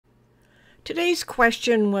Today's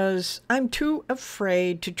question was, I'm too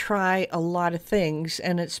afraid to try a lot of things,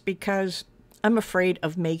 and it's because I'm afraid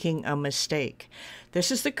of making a mistake. This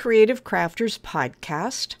is the Creative Crafters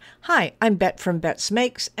Podcast. Hi, I'm Bette from Bette's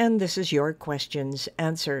Makes, and this is your questions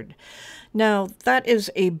answered. Now, that is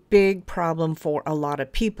a big problem for a lot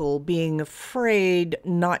of people, being afraid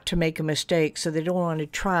not to make a mistake, so they don't want to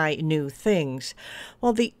try new things.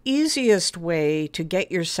 Well, the easiest way to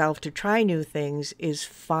get yourself to try new things is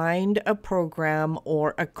find a program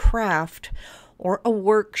or a craft or a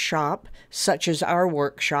workshop, such as our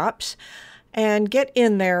workshops, and get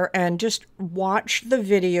in there and just watch the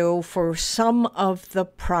video for some of the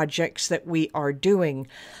projects that we are doing.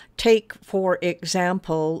 Take, for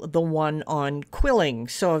example, the one on quilling.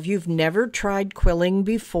 So if you've never tried quilling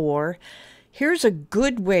before, here's a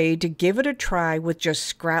good way to give it a try with just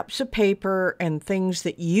scraps of paper and things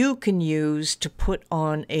that you can use to put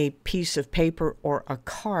on a piece of paper or a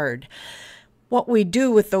card. What we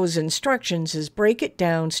do with those instructions is break it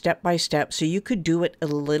down step by step so you could do it a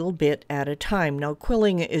little bit at a time. Now,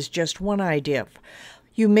 quilling is just one idea.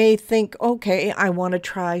 You may think, okay, I want to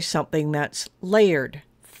try something that's layered.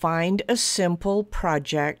 Find a simple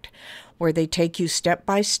project where they take you step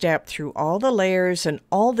by step through all the layers and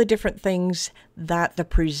all the different things that the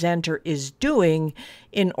presenter is doing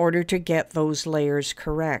in order to get those layers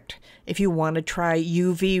correct. If you want to try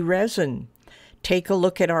UV resin, take a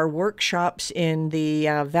look at our workshops in the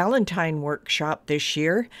Valentine workshop this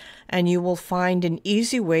year, and you will find an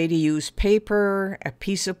easy way to use paper, a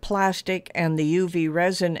piece of plastic, and the UV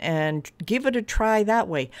resin, and give it a try that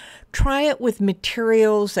way. Try it with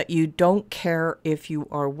materials that you don't care if you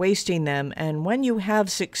are wasting them, and when you have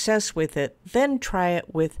success with it, then try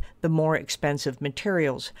it with the more expensive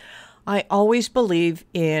materials. I always believe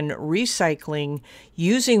in recycling,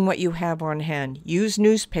 using what you have on hand. Use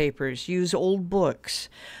newspapers, use old books.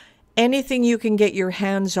 Anything you can get your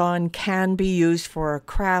hands on can be used for a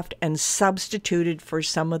craft and substituted for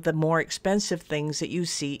some of the more expensive things that you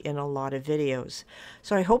see in a lot of videos.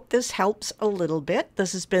 So I hope this helps a little bit.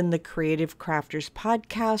 This has been the Creative Crafters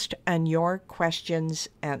Podcast and your questions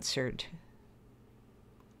answered.